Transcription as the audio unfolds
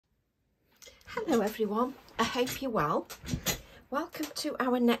Hello everyone, I hope you're well. Welcome to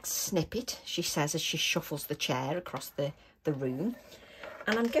our next snippet, she says as she shuffles the chair across the room.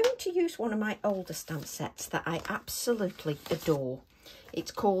 And I'm going to use one of my older stamp sets that I absolutely adore.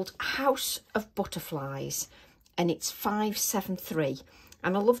 It's called House of Butterflies and it's 573.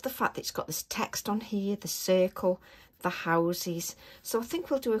 And I love the fact that it's got this text on here, the circle, the houses. So I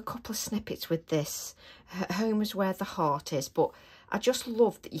think we'll do a couple of snippets with this. Home is where the heart is, but I just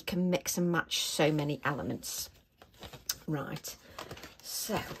love that you can mix and match so many elements. Right,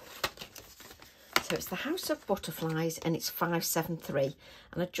 so it's the House of Butterflies and it's 573,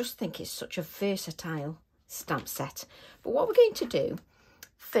 and I just think it's such a versatile stamp set. But what we're going to do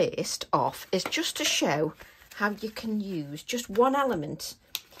first off is just to show how you can use just one element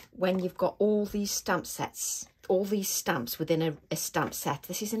when you've got all these stamp sets, all these stamps within a stamp set.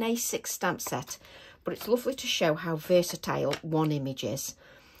 This is an A6 stamp set, but it's lovely to show how versatile one image is.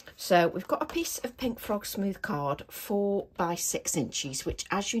 So we've got a piece of Pink Frog Smooth card, 4 by 6 inches, which,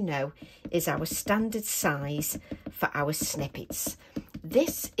 as you know, is our standard size for our snippets.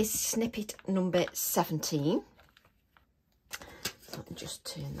 This is snippet number 17. So let me just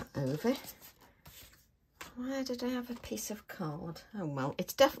turn that over. Where did I have a piece of card? Oh, well,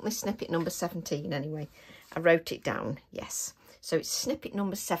 it's definitely snippet number 17 anyway. I wrote it down, yes. So it's snippet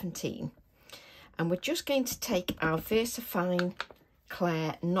number 17. And we're just going to take our VersaFine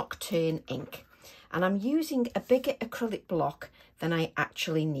Clair Nocturne ink, and I'm using a bigger acrylic block than I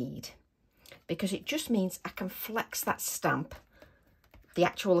actually need, because it just means I can flex that stamp, the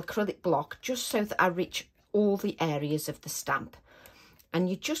actual acrylic block, just so that I reach all the areas of the stamp. And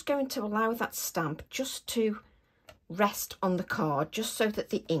you're just going to allow that stamp just to rest on the card, just so that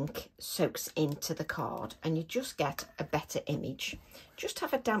the ink soaks into the card and you just get a better image. Just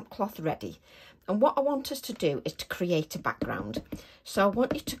have a damp cloth ready. And what I want us to do is to create a background. So I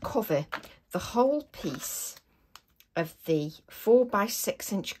want you to cover the whole piece of the 4 by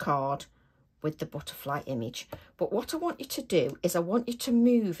 6 inch card with the butterfly image. But what I want you to do is I want you to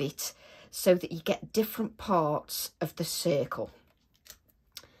move it so that you get different parts of the circle.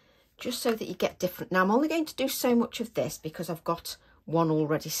 Just so that you get different. Now I'm only going to do so much of this because I've got one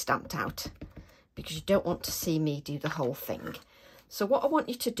already stamped out, because you don't want to see me do the whole thing. So what I want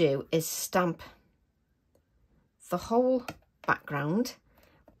you to do is stamp the whole background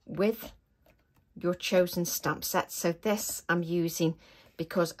with your chosen stamp set. So this I'm using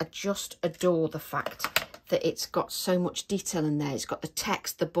because I just adore the fact that it's got so much detail in there. It's got the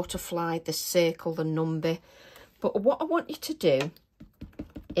text, the butterfly, the circle, the number. But what I want you to do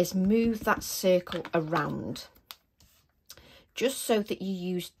is move that circle around, just so that you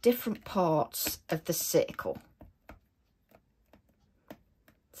use different parts of the circle.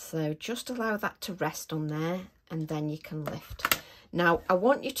 So just allow that to rest on there and then you can lift. Now I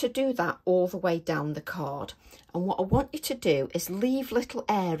want you to do that all the way down the card, and what I want you to do is leave little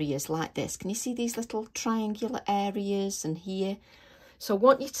areas like this. Can you see these little triangular areas and here? So I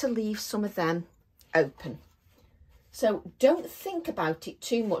want you to leave some of them open. So don't think about it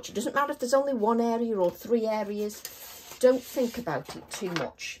too much. It doesn't matter if there's only one area or 3 areas. Don't think about it too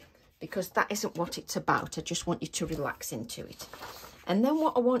much, because that isn't what it's about. I just want you to relax into it. And then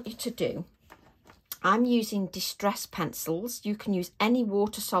what I want you to do, I'm using distress pencils. You can use any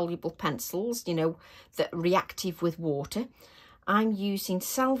water-soluble pencils, you know, that are reactive with water. I'm using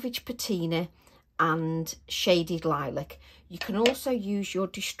Salvage Patina and Shaded Lilac. You can also use your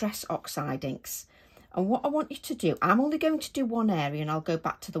Distress Oxide inks. And what I want you to do, I'm only going to do one area and I'll go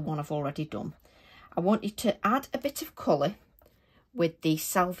back to the one I've already done. I want you to add a bit of colour with the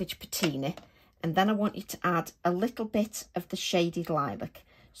Salvage Patina, and then I want you to add a little bit of the Shaded Lilac.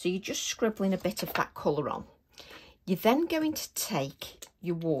 So you're just scribbling a bit of that colour on. You're then going to take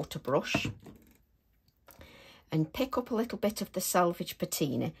your water brush and pick up a little bit of the Salvage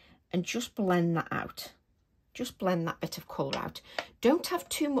Patina and just blend that out. Just blend that bit of colour out. Don't have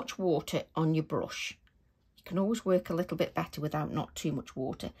too much water on your brush. You can always work a little bit better without not too much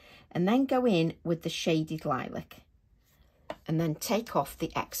water. And then go in with the Shaded Lilac and then take off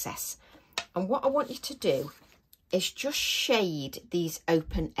the excess. And what I want you to do is just shade these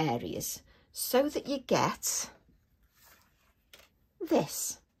open areas so that you get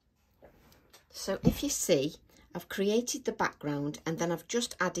this. So if you see, I've created the background and then I've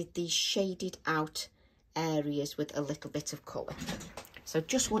just added these shaded out areas with a little bit of colour. So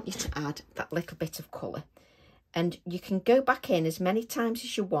just want you to add that little bit of colour, and you can go back in as many times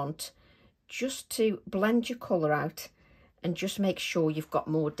as you want just to blend your colour out and just make sure you've got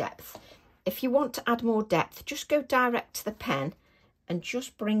more depth. If you want to add more depth, just go direct to the pen and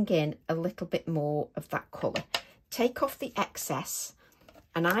just bring in a little bit more of that colour. Take off the excess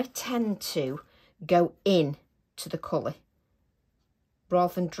and I tend to go in to the colour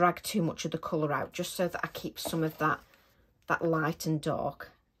rather than drag too much of the colour out, just so that I keep some of that light and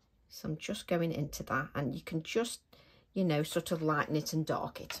dark. So I'm just going into that, and you can just, you know, sort of lighten it and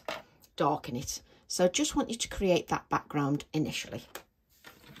darken it. So I just want you to create that background initially.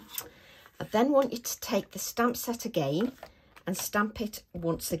 I then want you to take the stamp set again and stamp it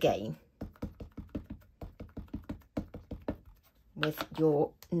once again with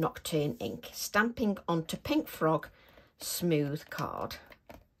your Nocturne ink, stamping onto Pink Frog smooth card.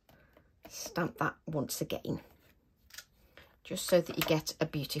 Stamp that once again, just so that you get a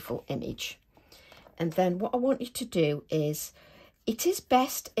beautiful image. And then what I want you to do is, it is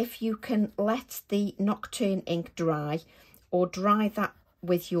best if you can let the Nocturne ink dry, or dry that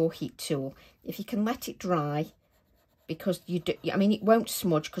with your heat tool. If you can let it dry, because I mean, it won't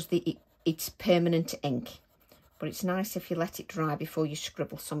smudge because it's permanent ink, but it's nice if you let it dry before you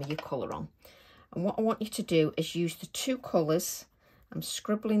scribble some of your colour on. And what I want you to do is use the two colours. I'm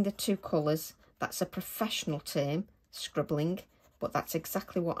scribbling the two colours. That's a professional term, scribbling, but that's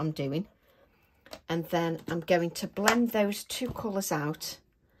exactly what I'm doing. And then I'm going to blend those two colours out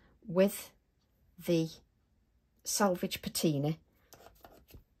with the Salvage Patina.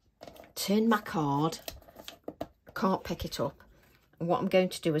 Turn my card, can't pick it up. And what I'm going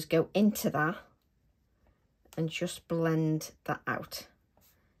to do is go into that and just blend that out.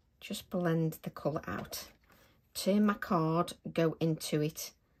 Just blend the colour out. Turn my card, go into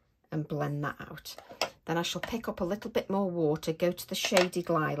it and blend that out. Then I shall pick up a little bit more water, go to the Shaded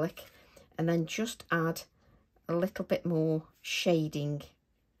Lilac, and then just add a little bit more shading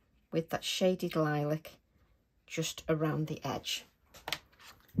with that Shaded Lilac just around the edge.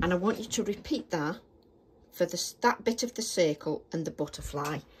 And I want you to repeat that for that bit of the circle and the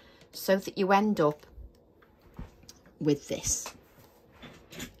butterfly, so that you end up with this,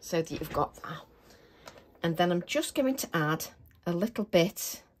 so that you've got that. And then I'm just going to add a little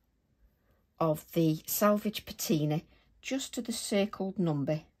bit of the Salvage Patina just to the circled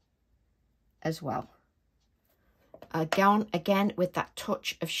number as well. Again with that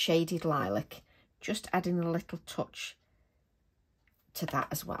touch of Shaded Lilac, just adding a little touch to that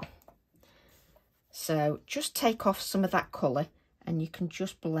as well. So just take off some of that colour and you can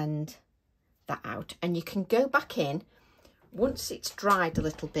just blend that out, and you can go back in once it's dried a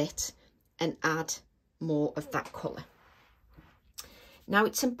little bit and add more of that colour. Now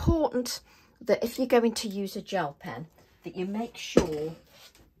it's important that if you're going to use a gel pen, that you make sure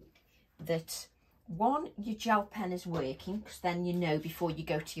that one, your gel pen is working, because then you know before you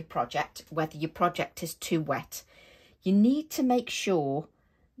go to your project whether your project is too wet. You need to make sure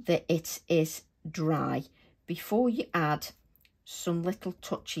that it is dry before you add some little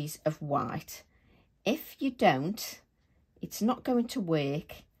touches of white. If you don't, it's not going to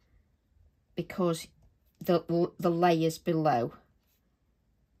work, because the layers below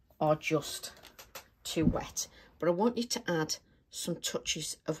are just too wet. But I want you to add some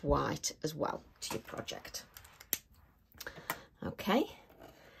touches of white as well to your project. Okay,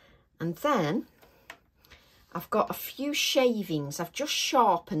 and then I've got a few shavings. I've just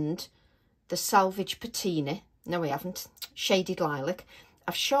sharpened the Salvage Patina. No, I haven't. Shaded Lilac.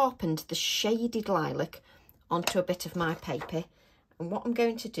 I've sharpened the Shaded Lilac onto a bit of my paper. And what I'm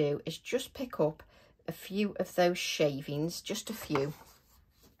going to do is just pick up a few of those shavings, just a few.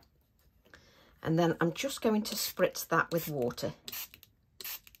 And then I'm just going to spritz that with water,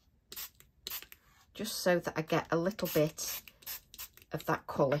 just so that I get a little bit of that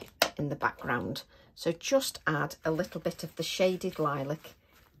colour in the background. So just add a little bit of the Shaded Lilac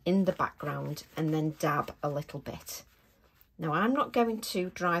in the background and then dab a little bit. Now I'm not going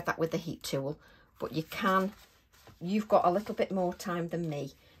to dry that with the heat tool, but you can, you've got a little bit more time than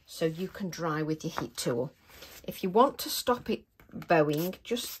me, so you can dry with your heat tool. If you want to stop it bowing,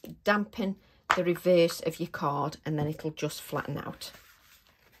 just dampen the reverse of your card and then it'll just flatten out.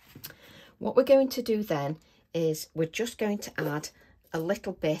 What we're going to do then is we're just going to add a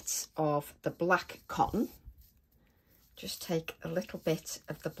little bit of the black cotton. Just take a little bit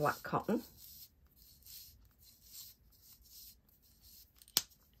of the black cotton.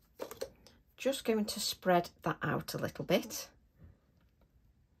 Just going to spread that out a little bit.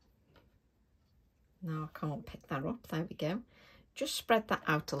 Now I can't pick that up, there we go. Just spread that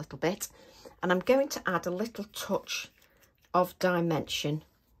out a little bit. And I'm going to add a little touch of dimension.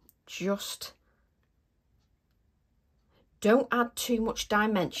 Just don't add too much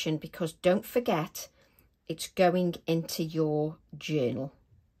dimension, because don't forget it's going into your journal.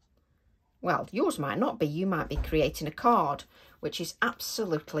 Well, yours might not be. You might be creating a card, which is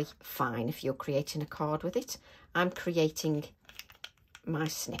absolutely fine if you're creating a card with it. I'm creating my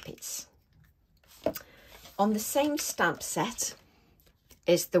snippets. On the same stamp set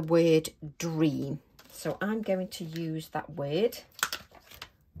is the word dream. So I'm going to use that word.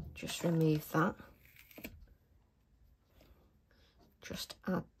 Just remove that. Just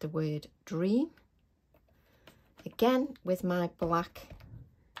add the word dream. Again with my black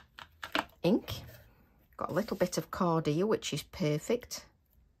ink. Got a little bit of card here, which is perfect.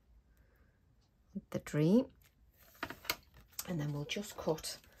 The dream. And then we'll just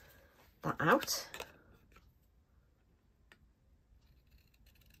cut that out.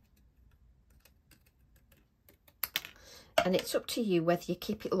 And it's up to you whether you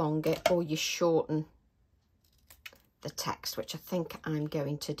keep it longer or you shorten the text, which I think I'm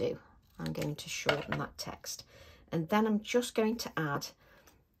going to do. I'm going to shorten that text. And then I'm just going to add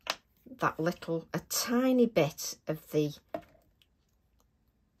that a tiny bit of the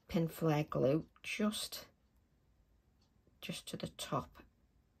pin flare glue just to the top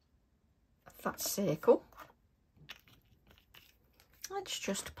of that circle. Let's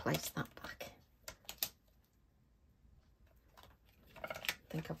just place that back.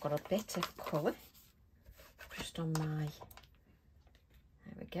 I think I've got a bit of colour just on my,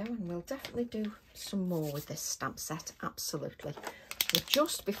 there we go, and we'll definitely do some more with this stamp set, absolutely. But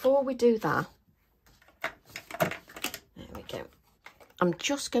just before we do that, there we go, I'm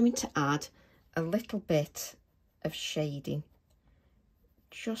just going to add a little bit of shading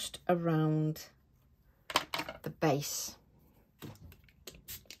just around the base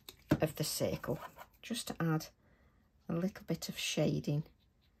of the circle, just to add a little bit of shading,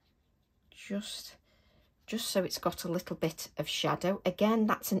 just so it's got a little bit of shadow. Again,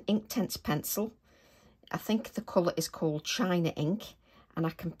 that's an Inktense pencil. I think the colour is called China Ink, and I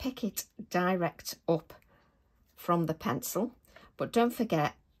can pick it direct up from the pencil. But don't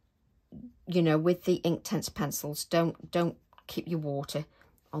forget, you know, with the Inktense pencils, don't keep your water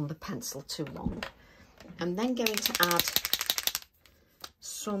on the pencil too long. I'm then going to add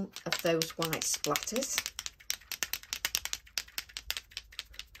some of those white splatters.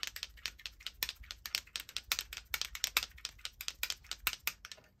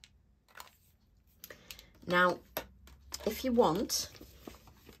 Now, if you want,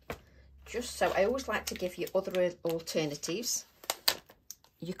 just so, I always like to give you other alternatives.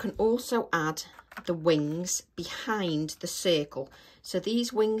 You can also add the wings behind the circle. So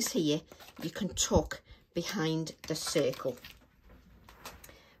these wings here, you can tuck behind the circle.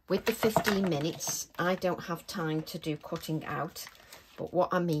 With the 15 minutes, I don't have time to do cutting out. But what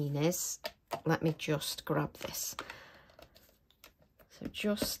I mean is, let me just grab this. So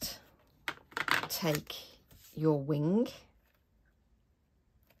just take your wing,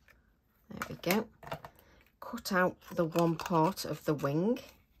 there we go, cut out the one part of the wing,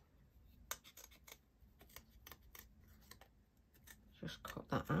 just cut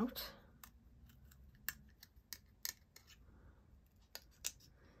that out.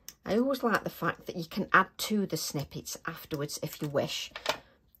 I always like the fact that you can add to the snippets afterwards if you wish.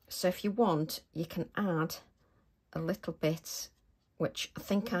 So if you want, you can add a little bit, which I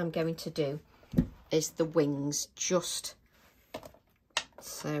think I'm going to do, is the wings, just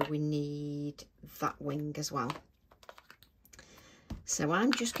so we need that wing as well. So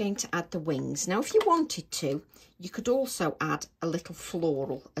I'm just going to add the wings. Now, if you wanted to, you could also add a little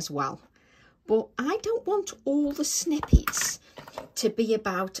floral as well. But I don't want all the snippets to be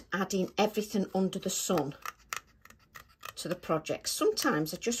about adding everything under the sun to the project.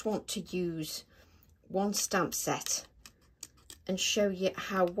 Sometimes I just want to use one stamp set and show you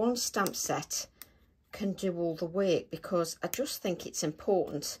how one stamp set can do all the work, because I just think it's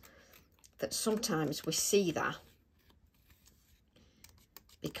important that sometimes we see that,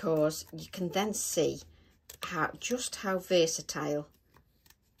 because you can then see just how versatile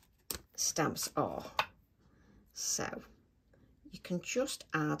stamps are. So you can just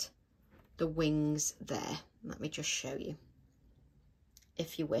add the wings there. Let me just show you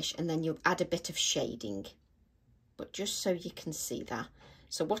if you wish, and then you'll add a bit of shading, but just so you can see that.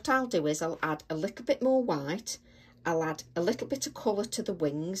 So what I'll do is I'll add a little bit more white, I'll add a little bit of colour to the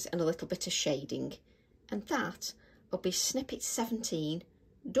wings and a little bit of shading, and that will be snippet 17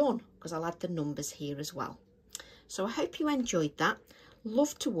 done, because I'll add the numbers here as well. So I hope you enjoyed that.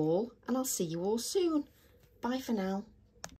 Love to all, and I'll see you all soon. Bye for now.